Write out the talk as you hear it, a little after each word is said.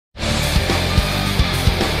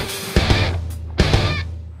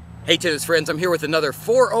Hey tennis friends, I'm here with another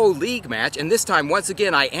 4-0 league match, and this time once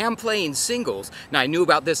again I am playing singles. Now I knew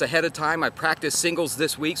about this ahead of time. I practiced singles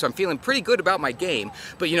this week, so I'm feeling pretty good about my game.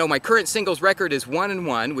 But you know, my current singles record is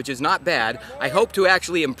 1-1, which is not bad. I hope to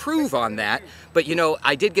actually improve on that. But you know,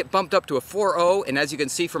 I did get bumped up to a 4-0, and as you can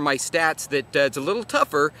see from my stats that it's a little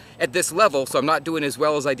tougher at this level, so I'm not doing as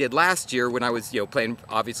well as I did last year when I was, you know, playing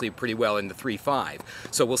obviously pretty well in the 3-5.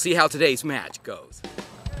 So we'll see how today's match goes.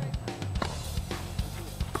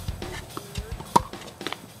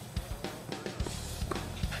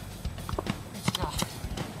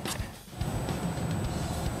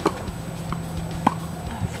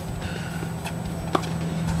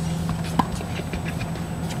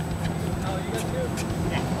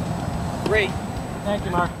 Great. Thank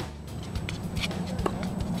you, Mark.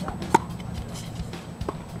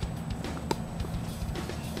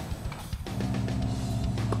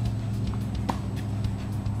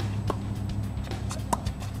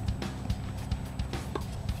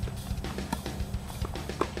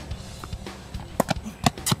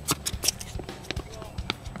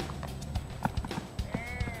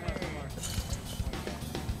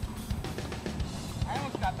 I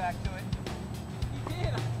almost got back to it. You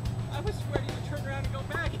did. I was ready to turn around and go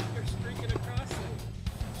back, and you're streaking across it.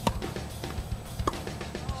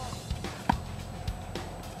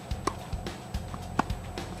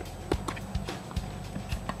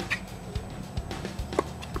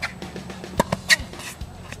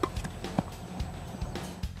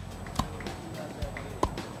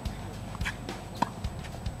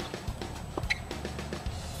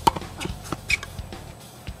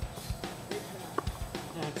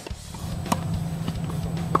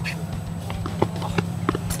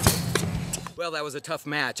 Well, that was a tough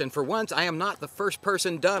match, and for once, I am not the first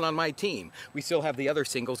person done on my team. We still have the other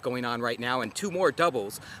singles going on right now and 2 more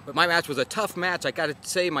doubles, but my match was a tough match. I gotta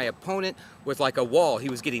say, my opponent was like a wall. He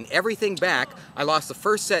was getting everything back. I lost the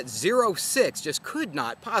first set 0-6, just could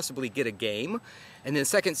not possibly get a game. And then the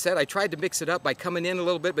second set, I tried to mix it up by coming in a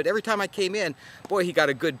little bit, but every time I came in, boy, he got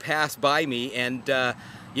a good pass by me, and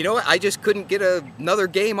you know what? I just couldn't get another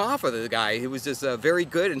game off of the guy. He was just very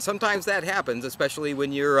good, and sometimes that happens, especially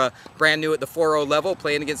when you're brand new at the 4-0 level,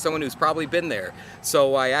 playing against someone who's probably been there.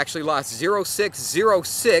 So I actually lost 0-6,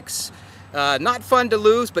 0-6. Not fun to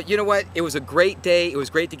lose, but you know what? It was a great day. It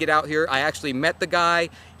was great to get out here. I actually met the guy.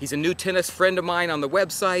 He's a new tennis friend of mine on the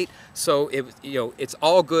website. So it's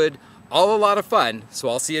all good, all a lot of fun. So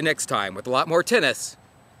I'll see you next time with a lot more tennis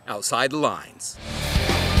outside the lines.